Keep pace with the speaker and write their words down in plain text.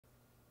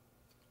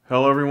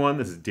Hello everyone,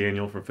 this is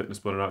Daniel from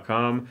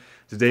fitnessblender.com.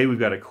 Today we've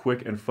got a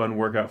quick and fun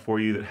workout for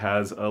you that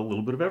has a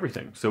little bit of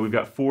everything. So we've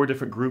got 4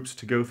 different groups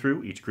to go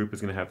through. Each group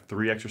is going to have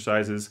 3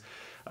 exercises.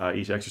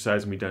 Each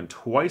exercise will be done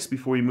twice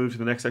before you move to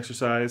the next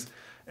exercise.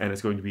 And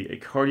it's going to be a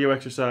cardio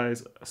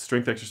exercise, a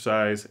strength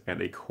exercise,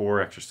 and a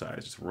core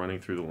exercise, just running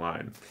through the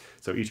line.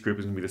 So each group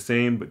is going to be the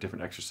same, but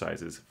different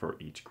exercises for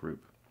each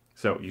group.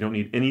 So you don't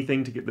need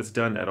anything to get this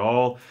done at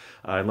all,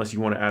 unless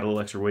you want to add a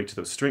little extra weight to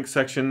those strength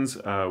sections,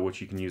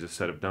 which you can use a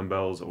set of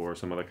dumbbells or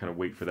some other kind of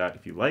weight for that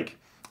if you like.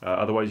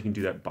 Otherwise, you can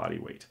do that body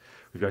weight.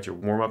 We've got your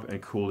warm-up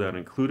and cool-down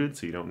included,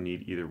 so you don't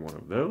need either one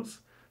of those.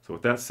 So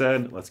with that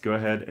said, let's go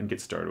ahead and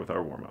get started with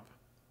our warm-up.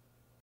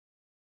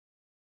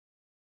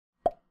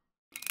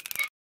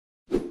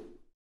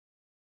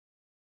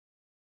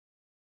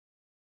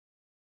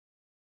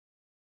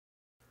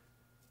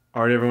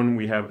 All right, everyone,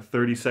 we have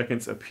 30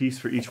 seconds apiece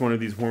for each one of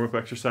these warm-up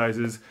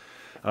exercises.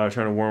 Trying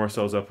to warm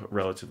ourselves up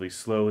relatively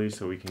slowly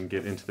so we can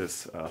get into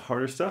this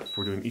harder stuff.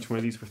 We're doing each one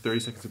of these for 30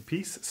 seconds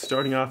apiece,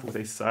 starting off with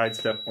a side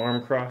step arm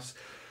across.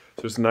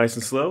 So just nice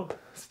and slow,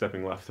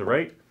 stepping left to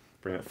right.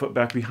 Bring that foot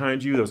back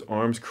behind you, those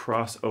arms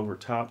cross over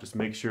top. Just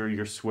make sure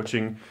you're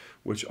switching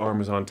which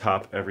arm is on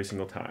top every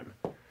single time.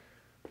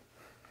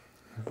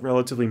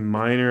 Relatively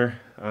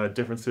minor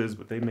differences,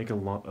 but they make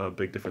a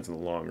big difference in the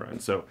long run.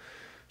 So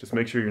just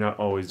make sure you're not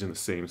always doing the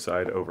same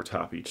side over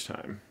top each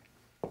time.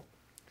 All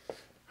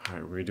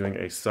right, we're doing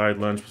a side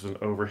lunge with an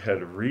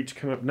overhead reach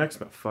coming up next,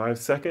 about 5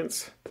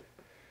 seconds.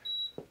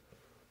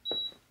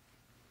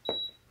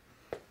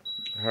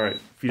 All right,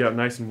 feet out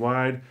nice and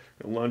wide.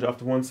 Lunge off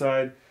to one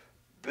side,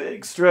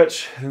 big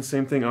stretch, and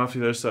same thing off to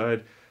the other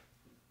side,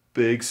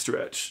 big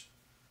stretch.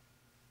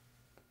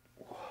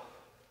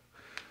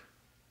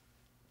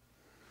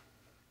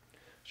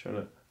 Trying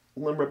to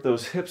limber up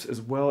those hips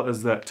as well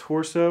as that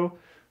torso.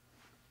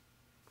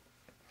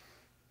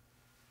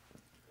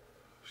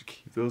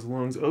 Keep those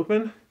lungs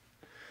open.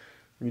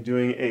 We're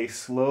doing a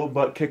slow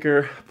butt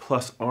kicker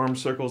plus arm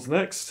circles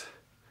next.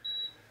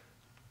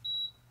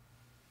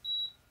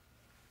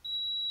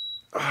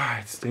 All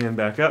right, stand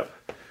back up.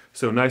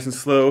 So nice and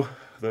slow,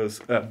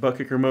 that butt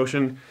kicker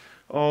motion.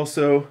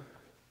 Also,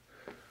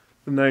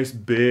 a nice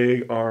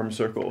big arm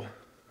circle.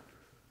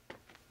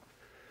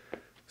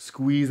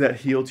 Squeeze that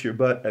heel to your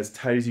butt as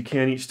tight as you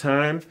can each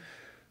time.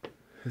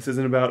 This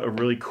isn't about a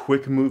really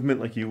quick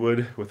movement like you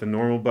would with a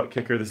normal butt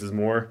kicker. This is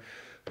more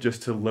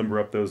just to limber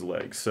up those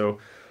legs. So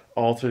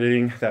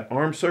alternating that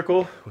arm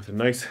circle with a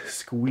nice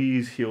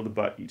squeeze heel to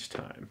butt each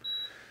time.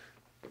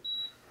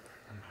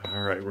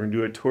 All right, we're gonna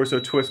do a torso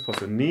twist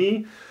plus a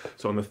knee.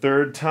 So on the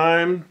third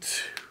time,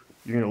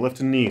 you're gonna lift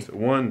a knee. So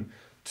 1,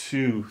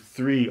 2,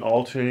 3,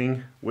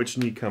 alternating which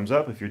knee comes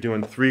up. If you're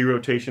doing 3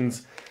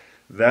 rotations,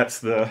 that's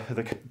the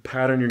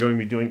pattern you're going to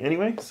be doing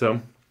anyway.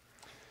 So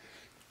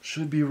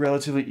should be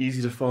relatively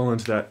easy to fall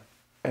into that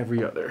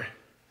every other.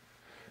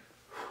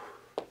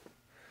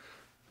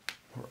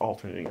 Or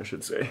alternating, I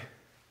should say.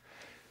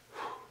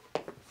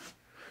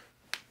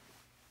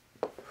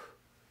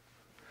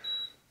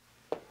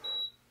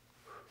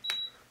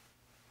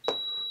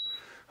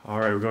 All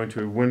right, we're going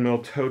to a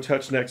windmill toe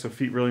touch next, so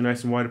feet really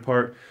nice and wide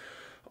apart.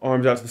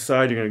 Arms out to the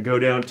side, you're gonna go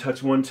down,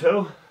 touch one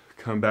toe,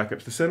 come back up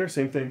to the center,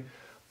 same thing,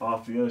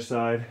 off to the other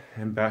side,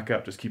 and back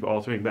up. Just keep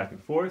alternating back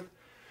and forth.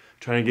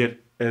 Trying to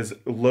get as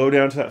low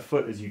down to that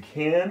foot as you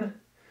can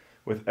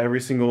with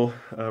every single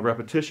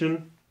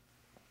repetition.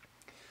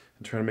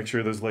 And trying to make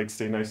sure those legs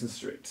stay nice and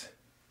straight.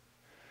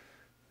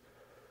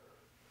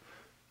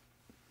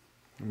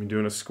 I'm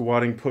doing a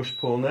squatting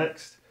push-pull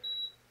next.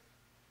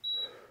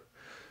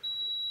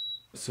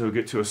 So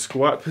get to a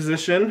squat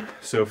position.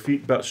 So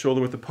feet about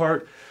shoulder width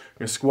apart. You're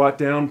gonna squat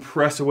down,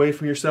 press away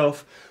from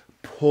yourself,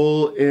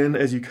 pull in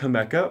as you come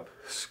back up.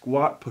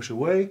 Squat, push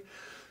away,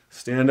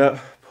 stand up,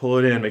 pull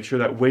it in. Make sure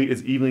that weight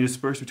is evenly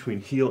dispersed between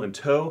heel and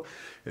toe.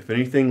 If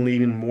anything,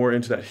 leaning more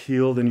into that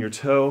heel than your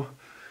toe.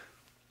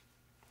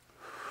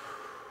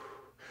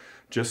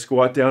 Just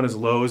squat down as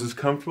low as is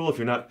comfortable. If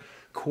you're not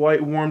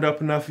quite warmed up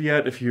enough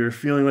yet, if you're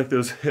feeling like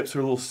those hips are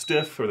a little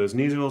stiff or those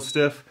knees are a little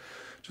stiff,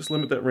 just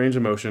limit that range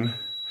of motion.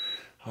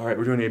 All right,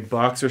 we're doing a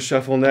boxer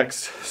shuffle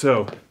next.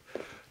 So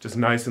just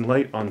nice and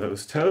light on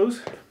those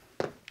toes.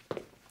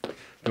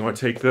 You want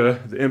to take the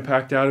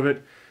impact out of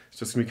it. It's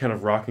just gonna be kind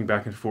of rocking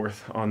back and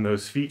forth on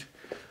those feet.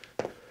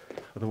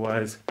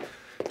 Otherwise,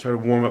 try to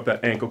warm up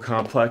that ankle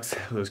complex,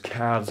 those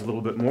calves a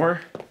little bit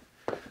more.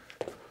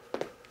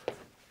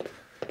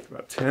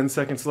 About 10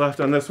 seconds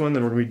left on this one,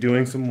 then we're gonna be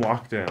doing some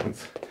walk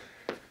downs.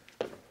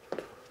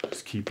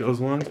 Just keep those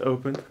lungs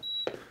open.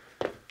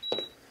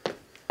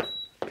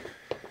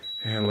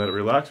 And let it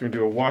relax. We're gonna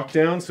do a walk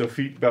down, so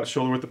feet about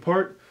shoulder width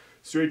apart,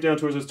 straight down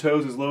towards those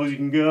toes as low as you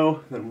can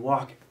go, then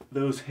walk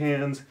those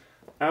hands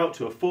out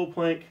to a full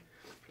plank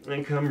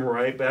and come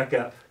right back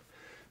up.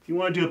 If you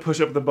want to do a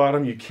push-up at the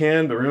bottom, you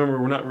can, but remember,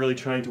 we're not really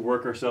trying to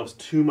work ourselves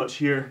too much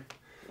here.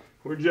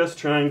 We're just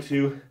trying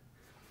to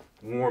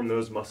warm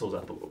those muscles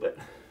up a little bit.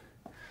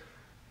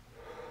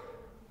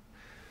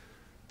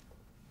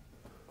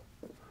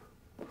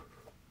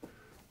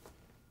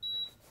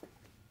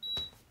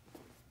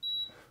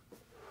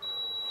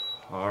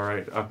 All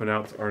right, up and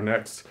out our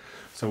next.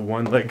 So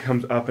one leg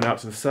comes up and out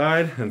to the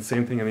side, and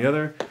same thing on the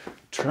other.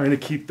 Trying to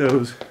keep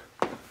those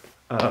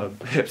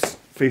hips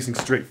facing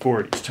straight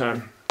forward each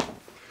time.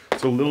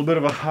 So a little bit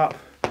of a hop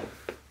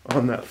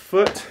on that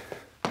foot,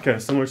 kind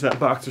of similar to that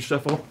boxer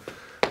shuffle.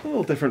 A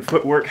little different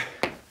footwork.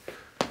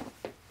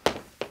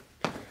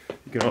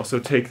 You can also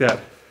take that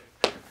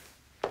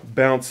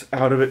bounce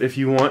out of it if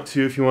you want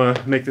to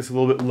make this a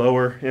little bit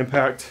lower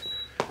impact.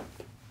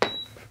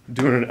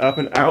 Doing an up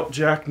and out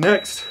jack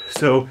next.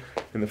 So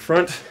in the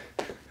front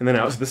and then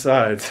out to the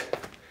sides.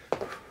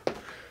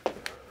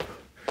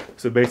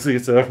 So basically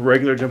it's a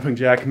regular jumping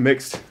jack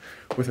mixed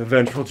with a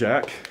ventral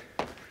jack.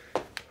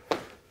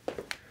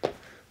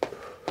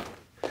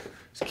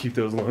 Just keep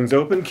those lungs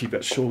open, keep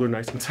that shoulder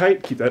nice and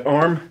tight, keep that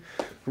arm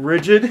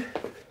rigid.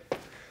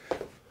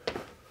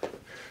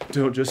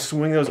 Don't just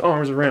swing those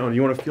arms around.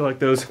 You want to feel like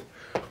those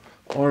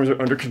arms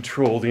are under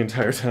control the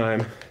entire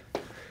time.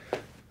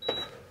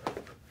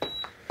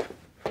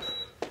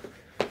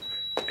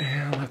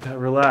 And let that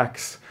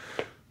relax.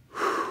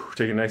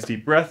 Take a nice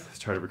deep breath. Let's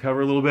try to recover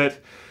a little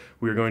bit.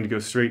 We are going to go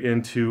straight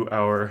into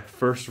our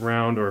first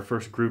round or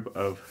first group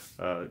of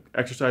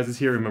exercises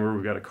here. Remember,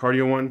 we've got a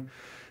cardio one,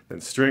 then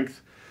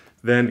strength,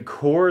 then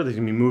core. They're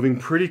going to be moving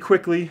pretty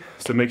quickly,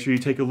 so make sure you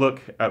take a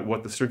look at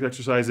what the strength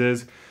exercise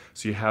is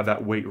so you have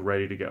that weight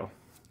ready to go.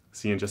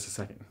 See you in just a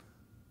second.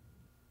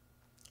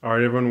 All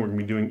right, everyone, we're going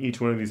to be doing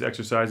each one of these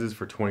exercises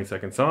for 20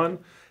 seconds on,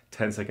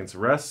 10 seconds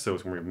rest, so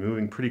we're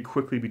moving pretty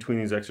quickly between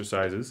these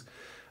exercises.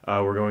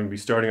 We're going to be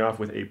starting off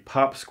with a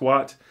pop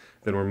squat,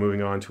 then we're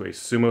moving on to a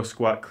sumo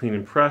squat, clean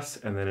and press,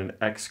 and then an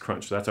X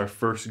crunch. So that's our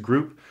first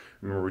group.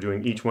 Remember, we're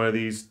doing each one of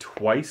these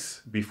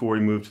twice before we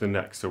move to the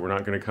next. So we're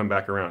not going to come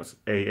back around. It's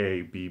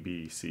A, B,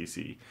 B, C,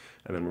 C,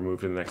 and then we'll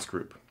move to the next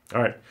group.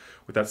 All right,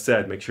 with that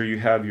said, make sure you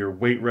have your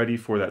weight ready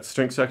for that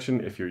strength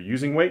section if you're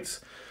using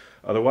weights.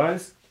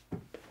 Otherwise,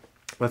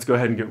 let's go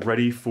ahead and get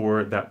ready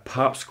for that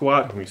pop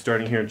squat. We'll be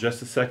starting here in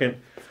just a second.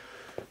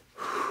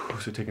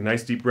 So take a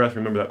nice deep breath.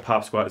 Remember that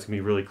pop squat is going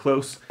to be really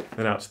close,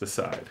 then out to the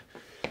side.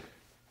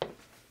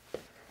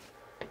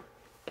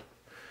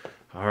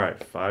 All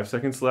right, 5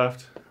 seconds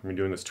left. We're going to be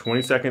doing this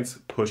 20 seconds.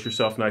 Push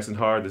yourself nice and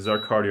hard. This is our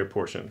cardio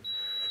portion.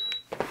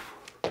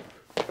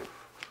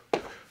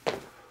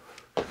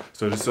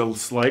 So just a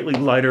slightly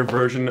lighter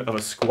version of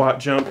a squat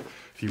jump.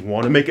 If you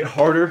want to make it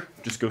harder,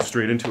 just go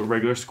straight into a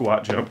regular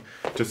squat jump.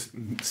 Just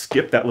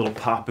skip that little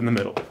pop in the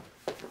middle.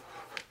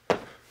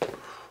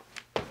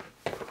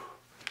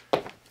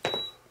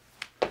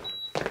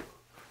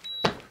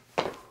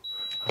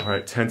 All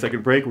right,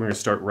 10-second break. We're going to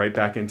start right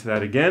back into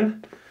that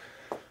again.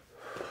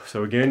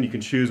 So again, you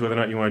can choose whether or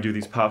not you want to do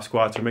these pop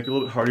squats or make it a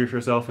little bit harder for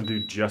yourself and do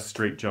just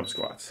straight jump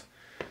squats.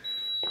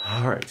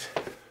 All right.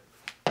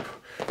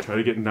 Try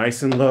to get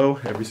nice and low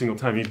every single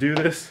time you do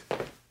this.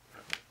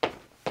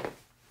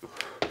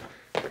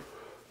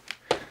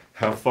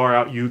 How far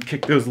out you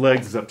kick those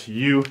legs is up to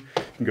you. You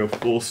can go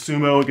full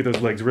sumo and get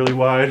those legs really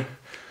wide,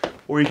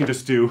 or you can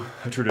just do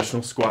a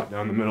traditional squat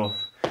down the middle.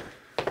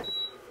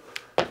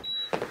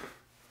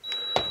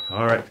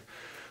 All right,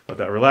 let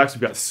that relax.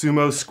 We've got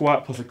sumo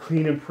squat plus a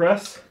clean and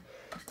press.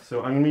 So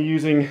I'm going to be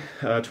using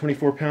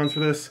 24 pounds for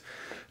this,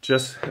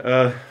 just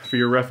for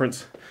your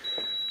reference.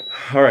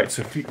 All right,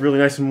 so feet really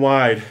nice and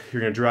wide.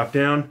 You're going to drop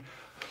down,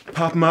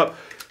 pop them up,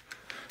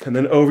 and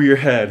then over your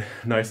head.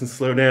 Nice and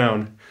slow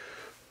down.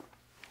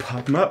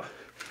 Pop them up,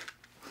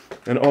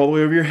 and all the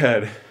way over your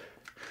head.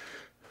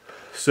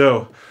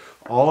 So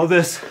all of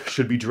this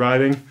should be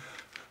driving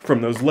from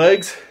those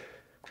legs.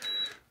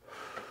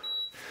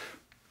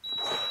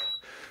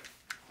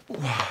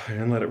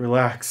 And let it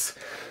relax.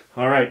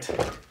 All right.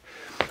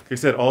 Like I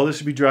said, all this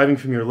should be driving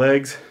from your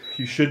legs.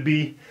 You should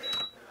be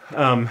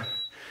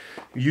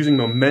using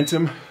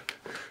momentum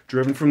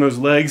driven from those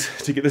legs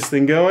to get this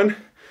thing going.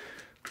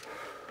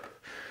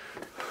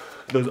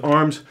 Those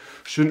arms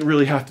shouldn't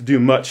really have to do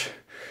much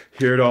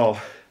here at all.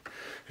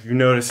 If you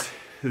notice,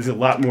 this is a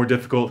lot more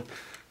difficult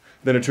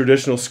than a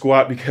traditional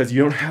squat because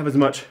you don't have as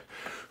much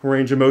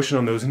range of motion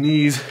on those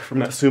knees from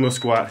that sumo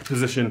squat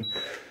position.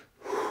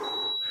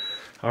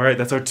 All right,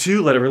 that's our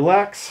two. Let it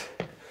relax.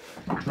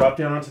 Drop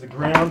down onto the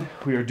ground.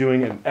 We are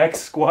doing an X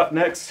squat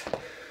next.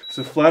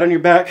 So flat on your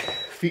back,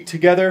 feet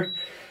together,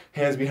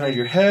 hands behind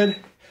your head.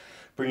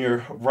 Bring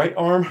your right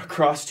arm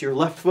across to your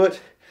left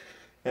foot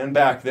and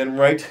back. Then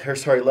left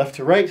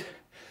to right,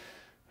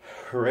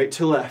 right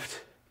to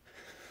left.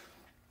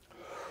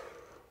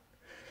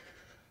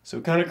 So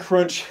kind of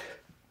crunch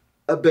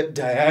a bit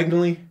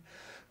diagonally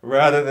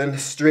rather than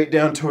straight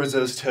down towards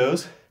those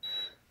toes.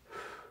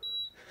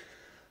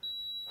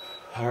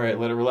 All right,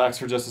 let it relax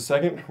for just a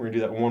second. We're gonna do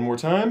that one more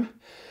time.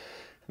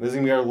 This is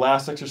gonna be our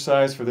last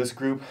exercise for this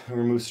group, and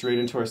we're gonna move straight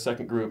into our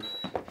second group.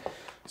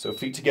 So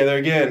feet together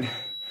again,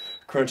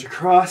 crunch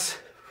across.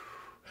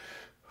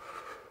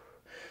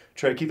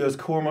 Try to keep those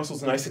core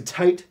muscles nice and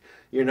tight.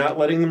 You're not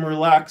letting them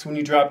relax when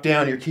you drop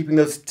down. You're keeping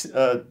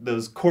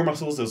those core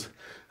muscles, those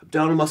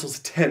abdominal muscles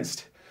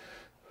tensed.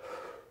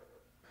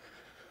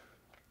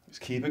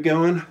 Just keep it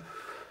going.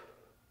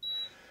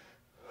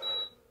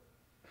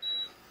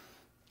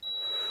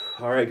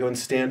 All right, go and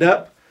stand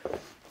up.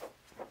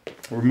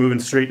 We're moving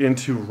straight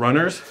into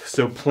runners.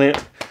 So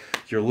plant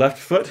your left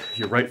foot.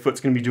 Your right foot's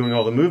gonna be doing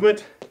all the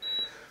movement.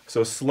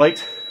 So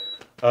slight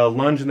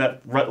lunge in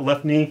that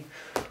left knee.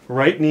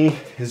 Right knee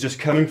is just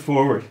coming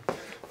forward.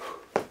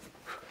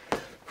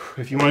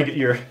 If you want to get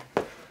your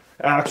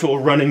actual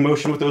running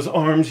motion with those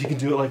arms, you can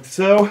do it like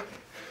so.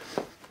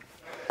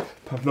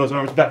 Pumping those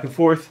arms back and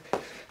forth.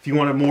 If you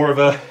want more of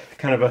a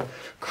kind of a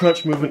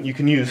crunch movement, you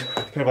can use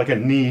kind of like a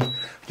knee like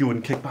you would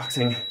in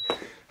kickboxing.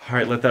 All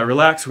right, let that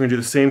relax. We're gonna do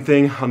the same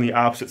thing on the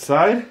opposite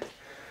side. I'm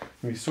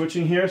gonna be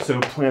switching here, so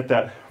plant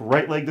that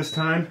right leg this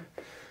time.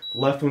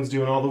 Left one's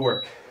doing all the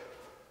work.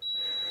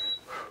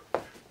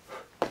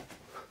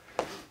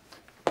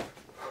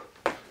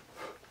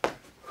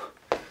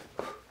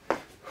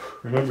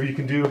 Remember, you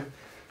can do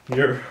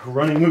your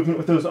running movement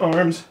with those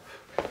arms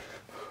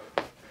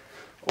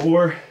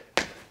or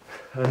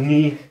a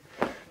knee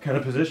kind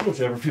of position,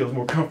 whichever feels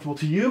more comfortable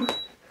to you.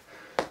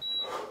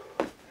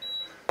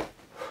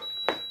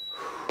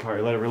 All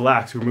right, let it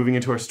relax. We're moving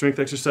into our strength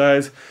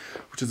exercise,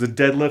 which is a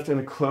deadlift and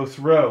a close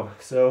row.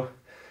 So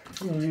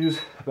I'm gonna use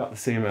about the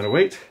same amount of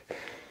weight.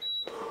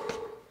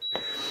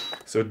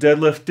 So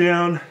deadlift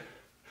down,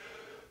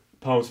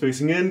 palms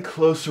facing in,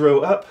 close row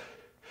up,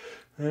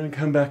 and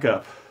come back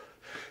up.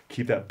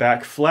 Keep that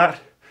back flat,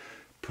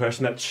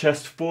 pushing that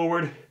chest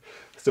forward.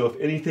 So if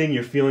anything,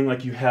 you're feeling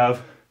like you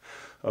have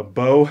a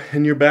bow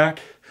in your back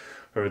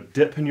or a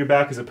dip in your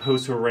back as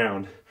opposed to a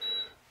round.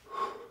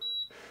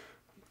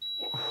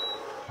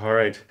 All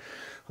right,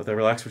 let that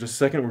relax for just a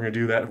second. We're gonna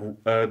do that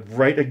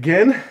right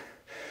again.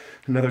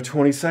 Another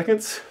 20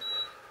 seconds.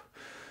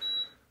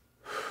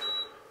 All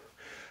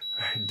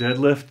right,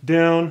 deadlift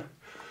down,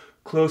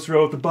 close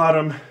row at the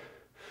bottom,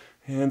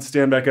 and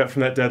stand back up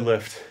from that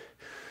deadlift.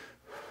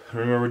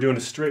 Remember, we're doing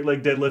a straight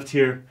leg deadlift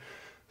here,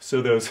 so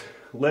those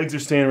legs are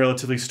staying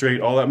relatively straight,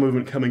 all that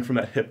movement coming from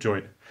that hip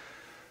joint.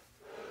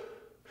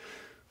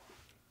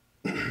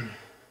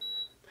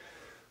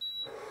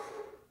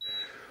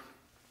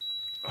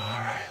 All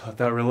right, let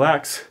that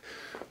relax.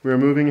 We're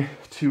moving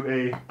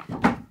to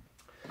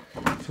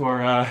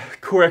our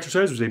core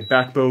exercise, which is a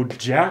back bow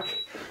jack,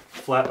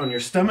 flat on your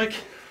stomach.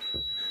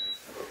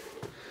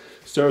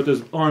 Start with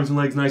those arms and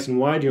legs nice and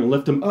wide. You're gonna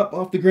lift them up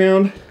off the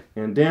ground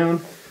and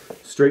down.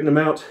 Straighten them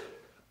out,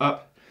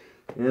 up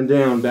and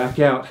down, back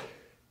out.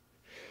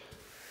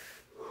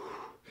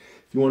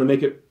 If you want to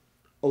make it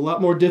a lot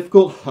more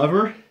difficult,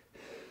 hover.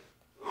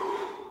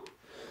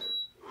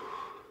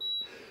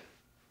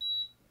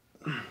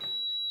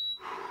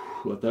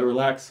 Let that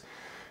relax.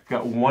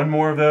 Got one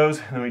more of those,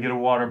 and then we get a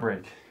water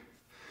break.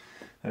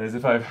 That is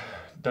if I've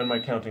done my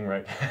counting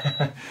right.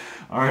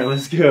 All right,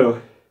 let's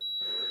go.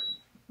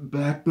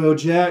 Back bow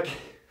jack.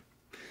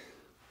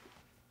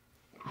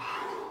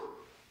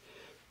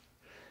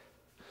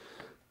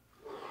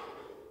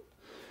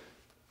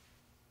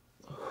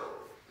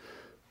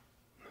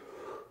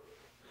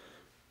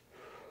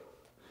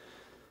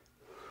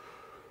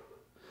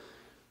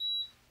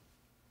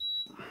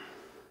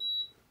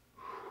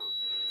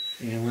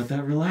 And let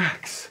that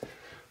relax.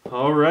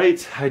 All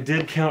right, I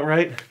did count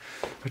right.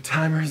 My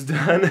timer is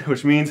done,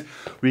 which means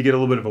we get a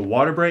little bit of a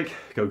water break.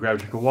 Go grab a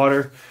drink of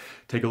water,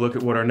 take a look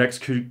at what our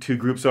next two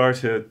groups are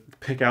to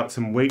pick out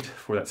some weight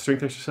for that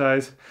strength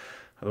exercise.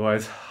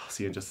 Otherwise, I'll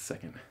see you in just a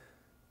second.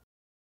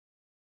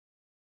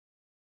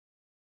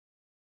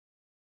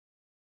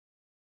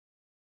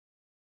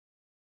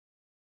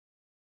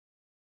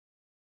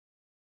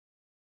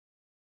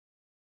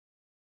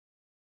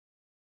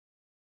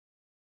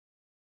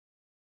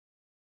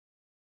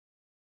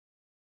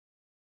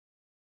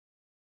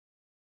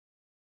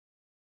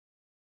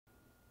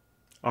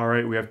 All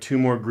right, we have two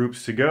more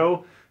groups to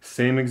go.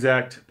 Same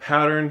exact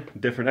pattern,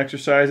 different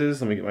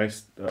exercises. Let me get my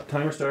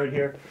timer started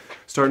here.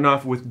 Starting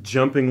off with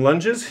jumping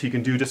lunges. You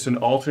can do just an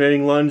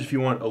alternating lunge if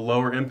you want a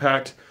lower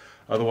impact.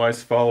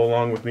 Otherwise, follow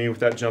along with me with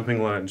that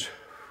jumping lunge.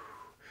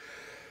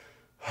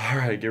 All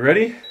right, get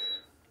ready.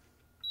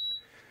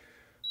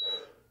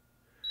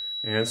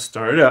 And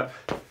start it up.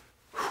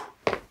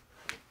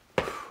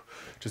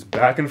 Just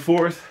back and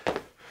forth.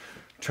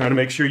 Trying to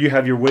make sure you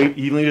have your weight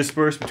evenly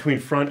dispersed between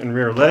front and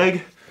rear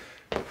leg.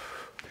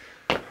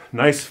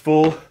 Nice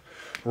full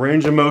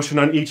range of motion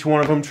on each one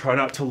of them. Try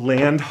not to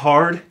land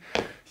hard.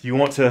 You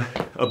want to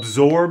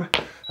absorb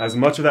as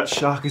much of that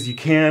shock as you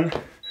can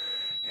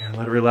and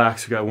let it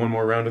relax. We got one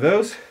more round of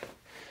those.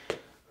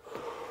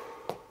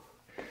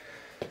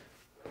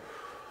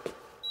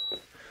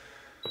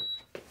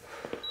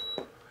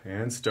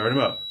 And start them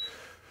up.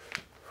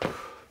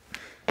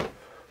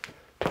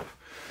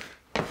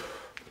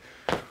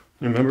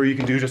 Remember, you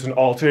can do just an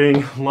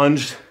alternating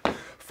lunge,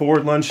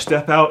 forward lunge,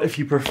 step out if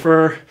you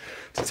prefer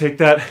to take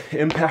that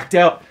impact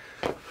out.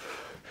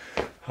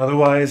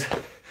 Otherwise,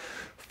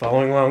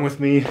 following along with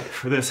me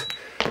for this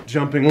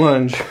jumping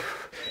lunge.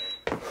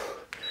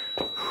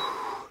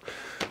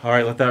 All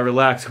right, let that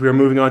relax. We are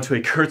moving on to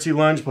a curtsy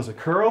lunge plus a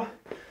curl.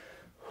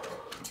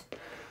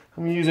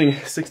 I'm using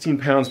 16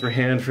 pounds per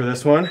hand for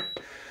this one.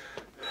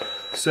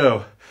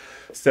 So,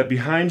 step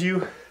behind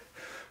you,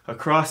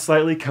 across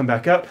slightly, come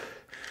back up,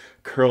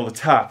 curl the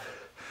top.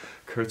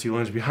 Curtsy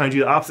lunge behind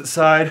you, the opposite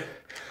side,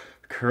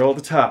 curl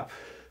the top.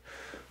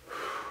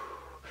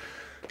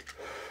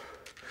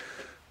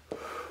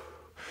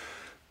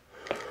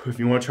 If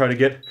you want to try to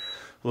get a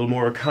little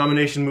more of a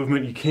combination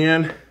movement, you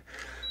can,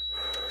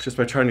 just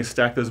by trying to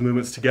stack those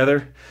movements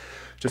together.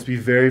 Just be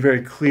very,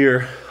 very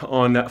clear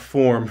on that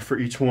form for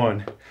each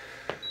one.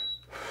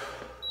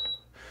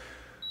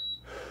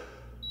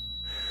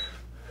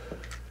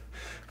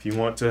 If you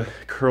want to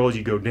curl as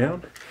you go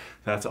down,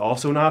 that's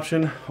also an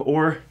option,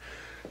 or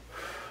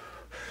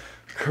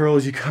curl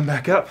as you come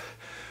back up,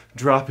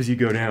 drop as you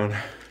go down.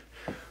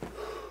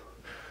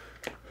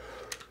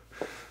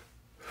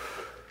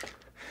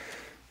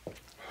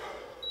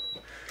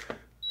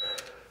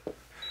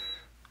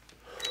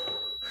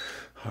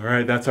 All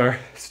right, that's our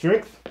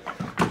strength,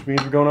 which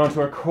means we're going on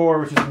to our core,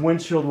 which is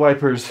windshield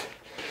wipers.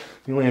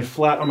 You land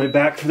flat on my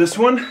back for this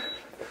one.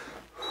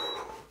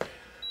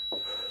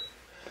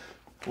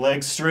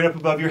 Legs straight up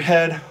above your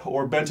head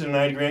or bent at a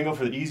 90-degree angle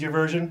for the easier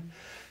version.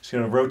 Just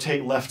gonna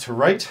rotate left to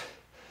right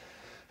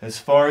as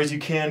far as you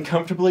can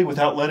comfortably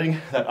without letting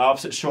that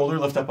opposite shoulder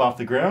lift up off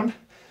the ground.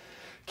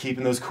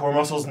 Keeping those core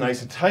muscles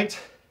nice and tight.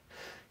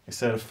 I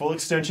said a full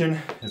extension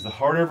is the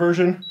harder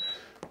version.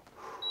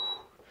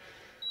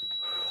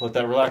 Let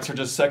that relax for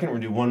just a second. We're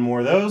gonna do one more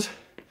of those.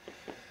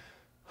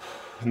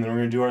 And then we're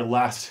gonna do our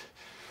last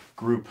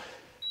group.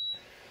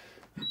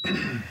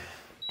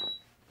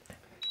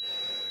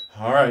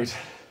 All right.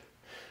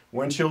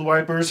 Windshield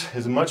wipers,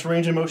 as much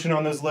range of motion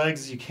on those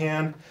legs as you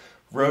can.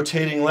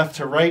 Rotating left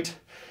to right.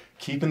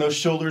 Keeping those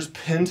shoulders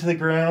pinned to the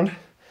ground.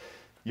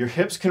 Your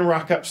hips can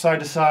rock up side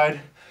to side,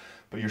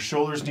 but your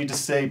shoulders need to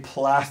stay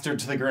plastered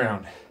to the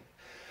ground.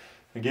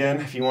 Again,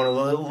 if you want a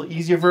little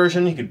easier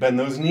version, you could bend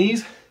those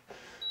knees.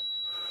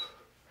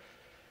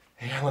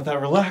 And let that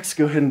relax.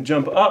 Go ahead and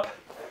jump up.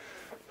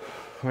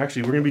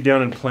 Actually, we're gonna be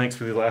down in planks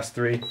for the last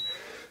three.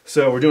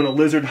 So we're doing a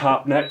lizard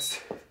hop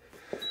next.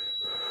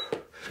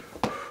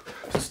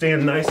 So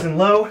stand nice and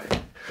low.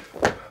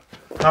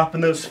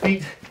 Hopping those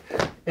feet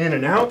in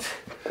and out.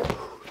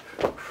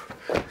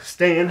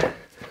 Stand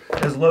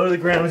as low to the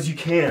ground as you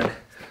can.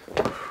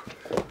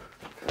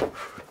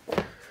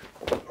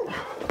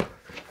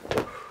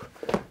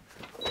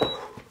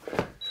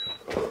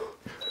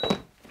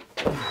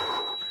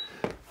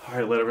 All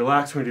right, let it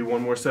relax. We're gonna do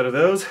one more set of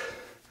those.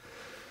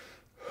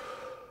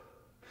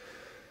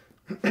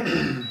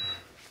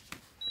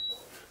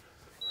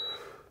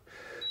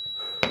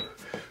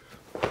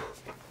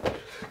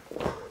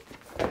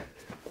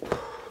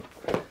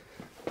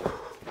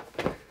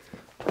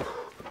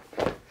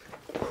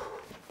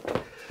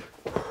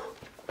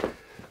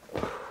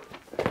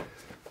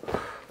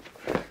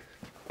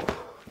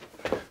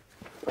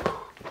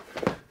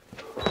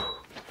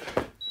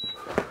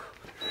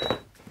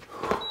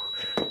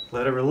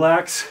 Let it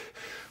relax.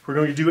 We're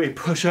going to do a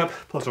push-up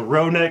plus a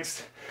row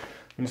next.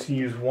 I'm just going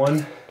to use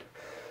one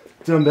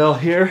dumbbell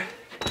here.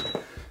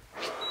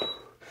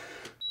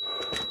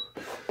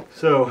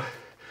 So,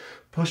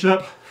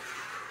 push-up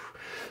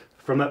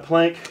from that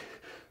plank,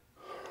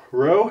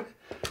 row,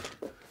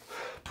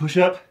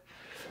 push-up,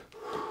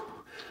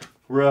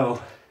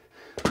 row.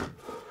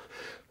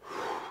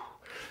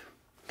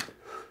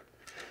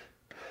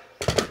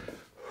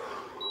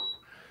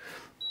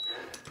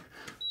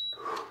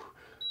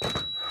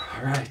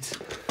 All right,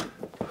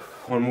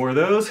 one more of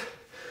those.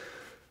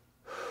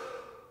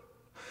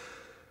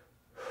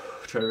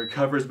 Try to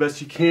recover as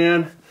best you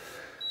can.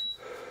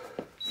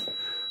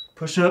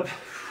 Push up,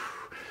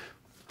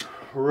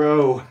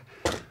 row,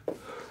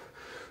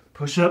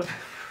 push up,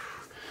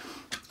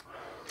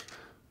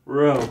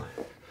 row.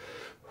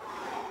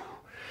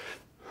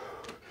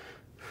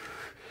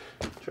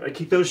 Try to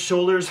keep those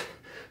shoulders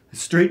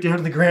as straight down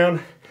to the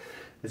ground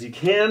as you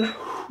can.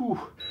 Whew.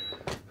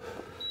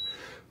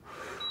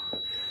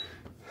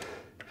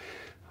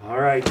 All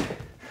right,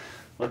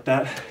 let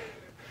that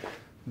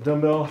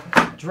dumbbell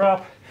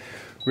drop.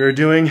 We're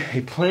doing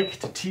a plank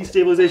to T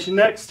stabilization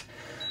next.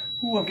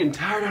 Ooh, I'm getting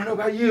tired, I don't know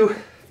about you.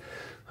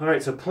 All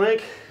right, so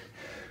plank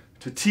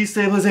to T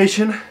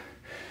stabilization,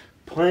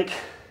 plank,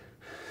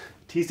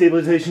 T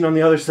stabilization on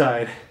the other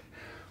side.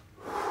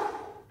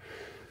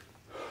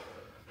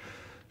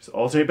 Just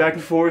alternate back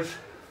and forth,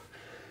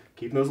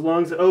 keeping those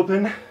lungs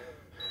open. A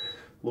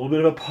little bit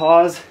of a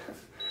pause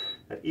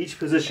at each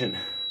position.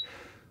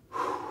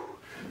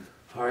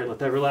 All right, let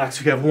that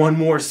relax. We have one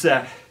more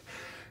set.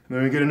 And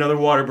then we get another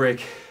water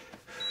break.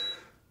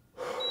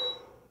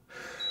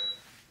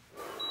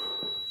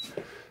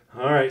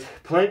 All right,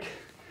 plank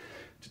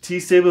to T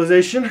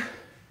stabilization,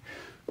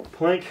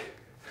 plank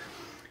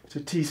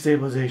to T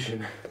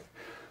stabilization.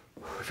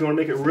 If you want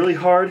to make it really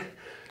hard,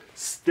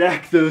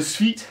 stack those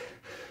feet.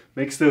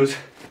 Makes those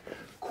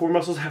core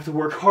muscles have to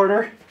work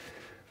harder.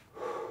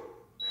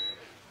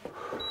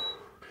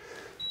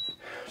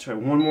 Try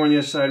one more on the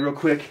other side real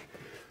quick.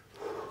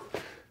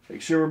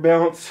 Make sure we're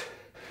balanced.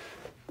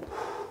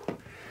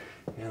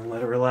 And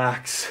let it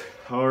relax.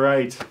 All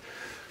right.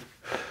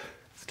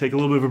 Let's take a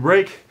little bit of a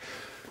break.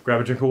 Grab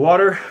a drink of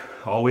water.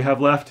 All we have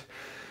left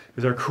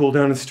is our cool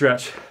down and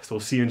stretch. So we'll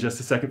see you in just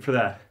a second for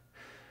that.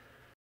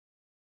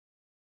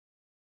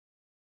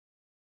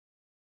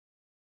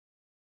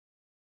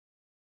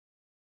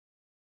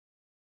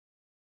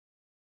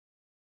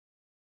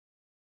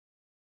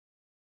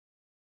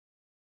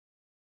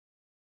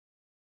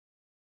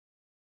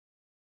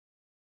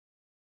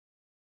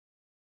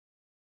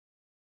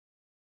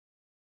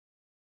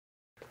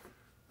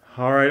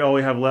 All right, all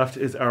we have left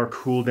is our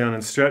cool down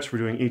and stretch. We're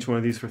doing each one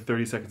of these for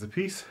 30 seconds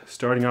apiece,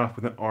 starting off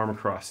with an arm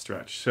across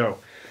stretch. So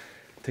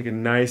take a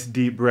nice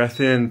deep breath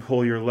in,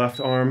 pull your left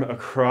arm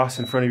across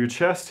in front of your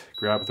chest,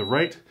 grab with the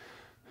right,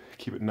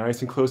 keep it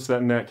nice and close to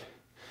that neck,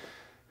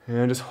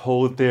 and just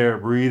hold it there,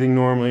 breathing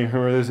normally.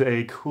 Remember, there's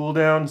a cool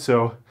down,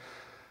 so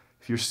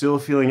if you're still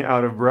feeling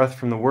out of breath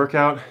from the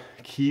workout,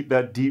 keep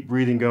that deep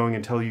breathing going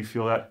until you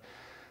feel that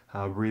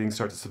breathing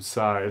start to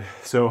subside.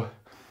 So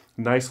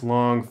nice,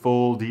 long,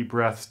 full, deep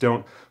breaths.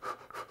 Don't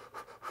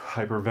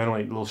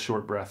hyperventilate little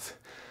short breaths.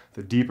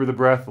 The deeper the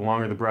breath, the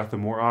longer the breath, the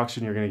more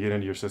oxygen you're going to get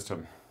into your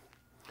system.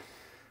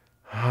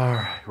 All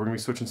right, we're going to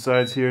be switching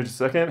sides here in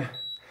just a second.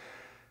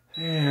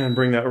 And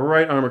bring that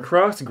right arm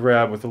across,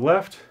 grab with the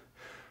left,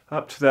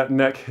 up to that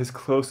neck as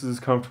close as is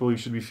comfortable. You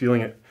should be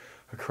feeling it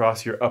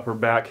across your upper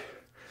back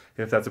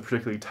if that's a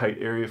particularly tight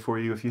area for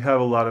you. If you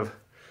have a lot of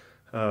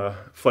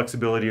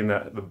flexibility in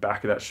the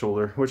back of that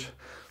shoulder, which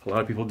a lot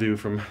of people do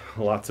from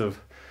lots of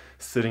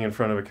sitting in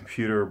front of a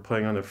computer or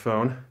playing on their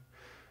phone.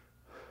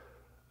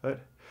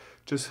 But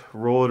just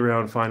roll it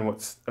around and find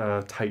what's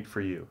tight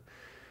for you.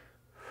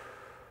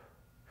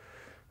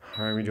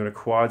 All right, we're doing a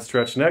quad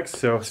stretch next.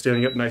 So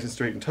standing up nice and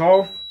straight and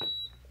tall.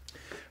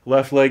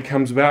 Left leg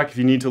comes back. If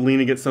you need to lean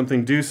against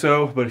something, do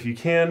so. But if you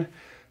can,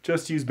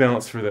 just use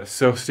balance for this.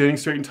 So standing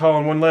straight and tall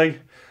on one leg,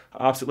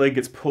 opposite leg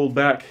gets pulled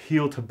back,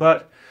 heel to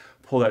butt.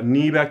 Pull that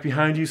knee back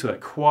behind you so that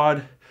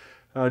quad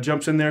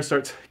jumps in there,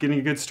 starts getting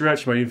a good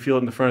stretch. You might even feel it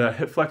in the front of that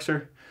hip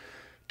flexor.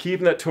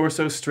 Keeping that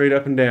torso straight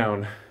up and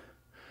down.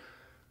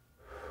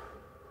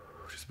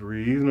 Just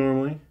breathe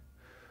normally.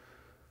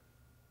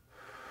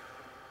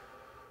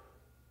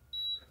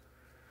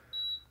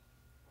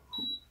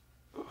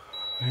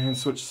 And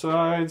switch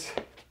sides.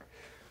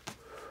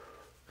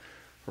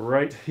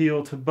 Right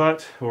heel to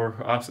butt, or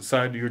opposite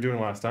side you were doing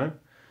last time.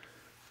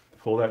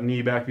 Pull that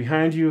knee back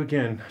behind you.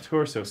 Again,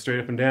 torso straight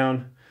up and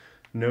down.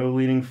 No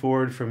leaning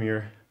forward from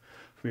your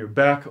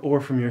back or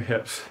from your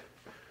hips.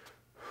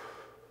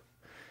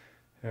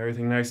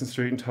 Everything nice and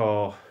straight and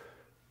tall.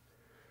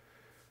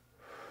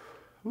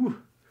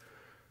 Ooh,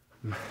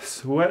 I'm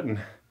sweating.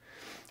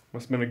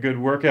 Must have been a good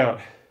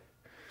workout.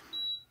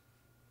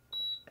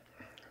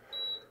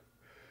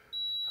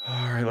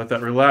 All right, let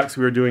that relax.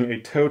 We are doing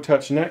a toe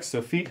touch next.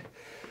 So feet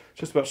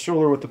just about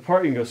shoulder width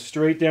apart. You can go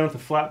straight down with the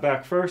flat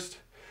back first.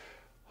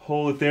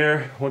 Hold it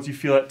there. Once you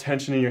feel that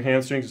tension in your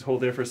hamstrings, just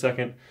hold it there for a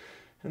second,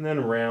 and then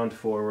round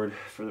forward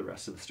for the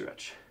rest of the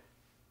stretch.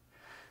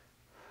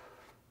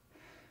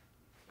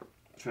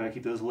 Try to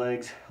keep those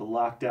legs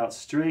locked out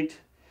straight.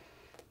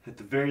 At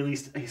the very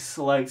least, a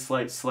slight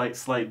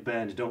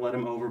bend. Don't let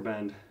them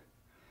overbend.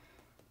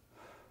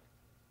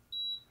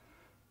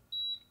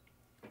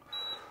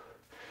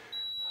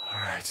 All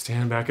right,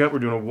 stand back up. We're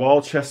doing a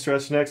wall chest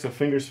stretch next, so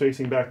fingers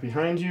facing back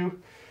behind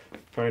you.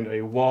 Find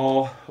a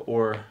wall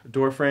or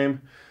door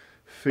frame.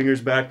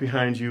 Fingers back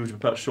behind you,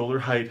 about shoulder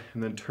height,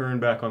 and then turn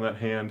back on that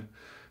hand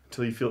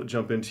until you feel it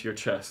jump into your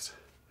chest.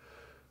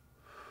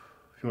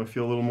 If you want to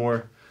feel a little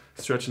more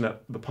stretching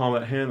the palm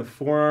of that hand, the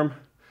forearm,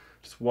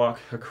 just walk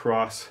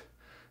across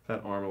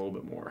that arm a little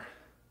bit more.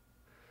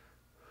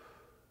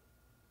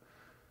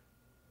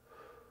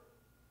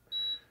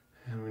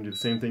 And we're going to do the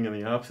same thing on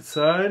the opposite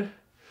side.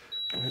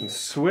 Go ahead and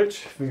switch,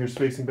 fingers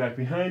facing back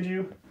behind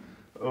you.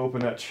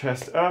 Open that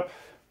chest up.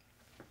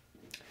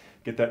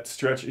 Get that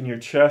stretch in your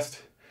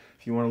chest.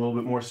 If you want a little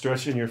bit more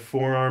stretch in your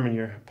forearm and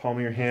your palm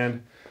of your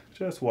hand,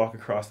 just walk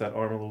across that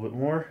arm a little bit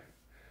more.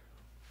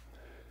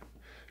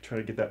 Try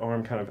to get that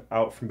arm kind of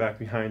out from back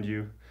behind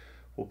you.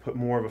 We'll put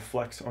more of a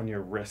flex on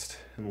your wrist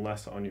and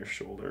less on your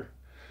shoulder.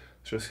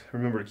 Just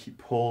remember to keep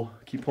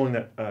pulling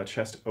that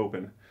chest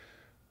open.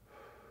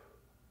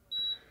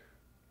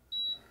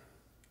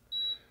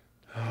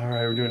 All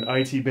right, we're doing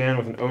IT band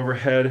with an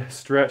overhead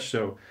stretch.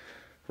 So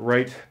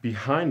right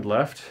behind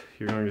left,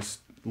 you're going to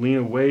lean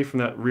away from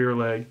that rear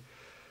leg,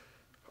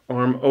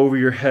 arm over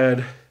your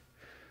head.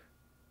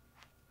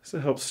 This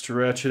will help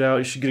stretch it out.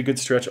 You should get a good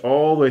stretch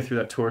all the way through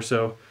that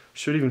torso.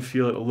 Should even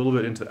feel it a little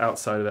bit into the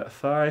outside of that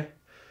thigh.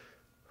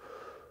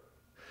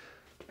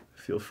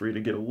 Feel free to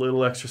get a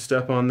little extra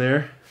step on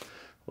there.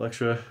 A little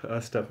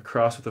extra step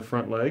across with the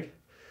front leg.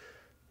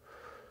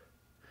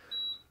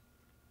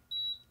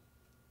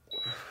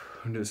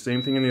 And do the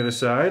same thing on the other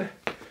side.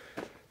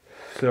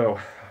 So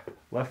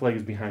left leg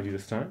is behind you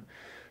this time.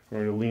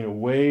 We're going to lean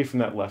away from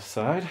that left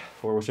side,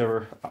 or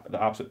whichever the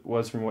opposite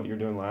was from what you were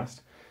doing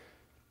last.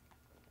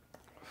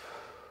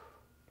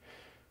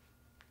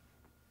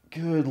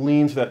 Good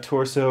lean to that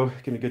torso,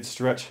 get a good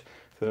stretch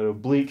to that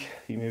oblique,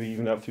 you maybe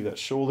even up through that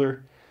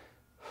shoulder.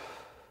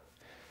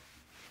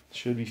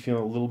 Should be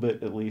feeling a little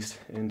bit at least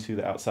into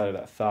the outside of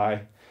that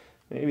thigh,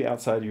 maybe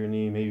outside of your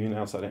knee, maybe even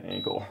outside of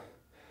ankle.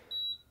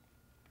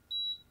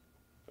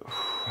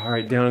 All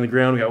right, down on the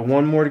ground, we got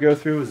one more to go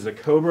through. This is a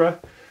cobra.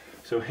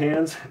 So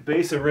hands,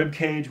 base of rib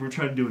cage. We're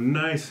trying to do a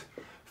nice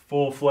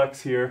full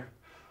flex here.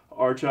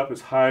 Arch up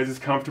as high as is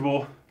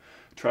comfortable.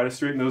 Try to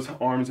straighten those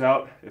arms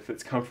out if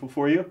it's comfortable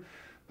for you.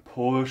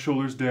 Pull those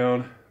shoulders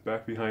down,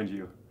 back behind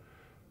you.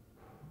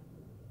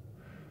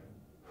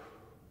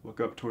 Look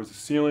up towards the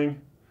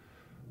ceiling.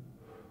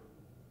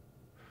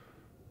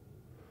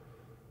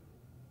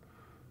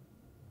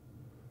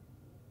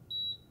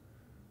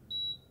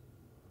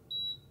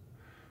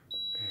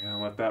 And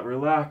let that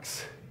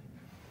relax.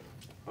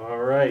 All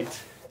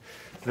right,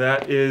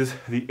 that is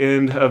the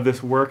end of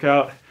this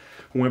workout.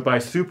 Went by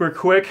super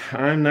quick.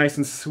 I'm nice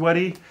and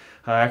sweaty.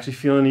 Actually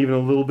feeling even a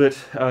little bit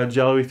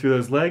jelly through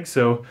those legs.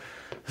 So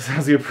this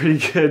sounds like a pretty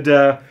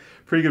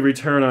good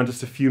return on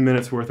just a few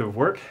minutes worth of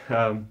work.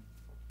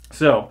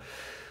 So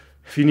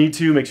if you need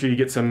to, make sure you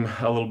get a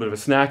little bit of a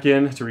snack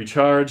in to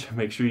recharge.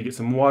 Make sure you get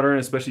some water in,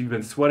 especially if you've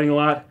been sweating a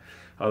lot.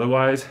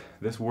 Otherwise,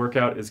 this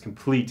workout is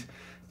complete.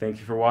 Thank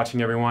you for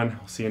watching, everyone.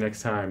 I'll see you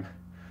next time.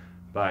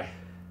 Bye.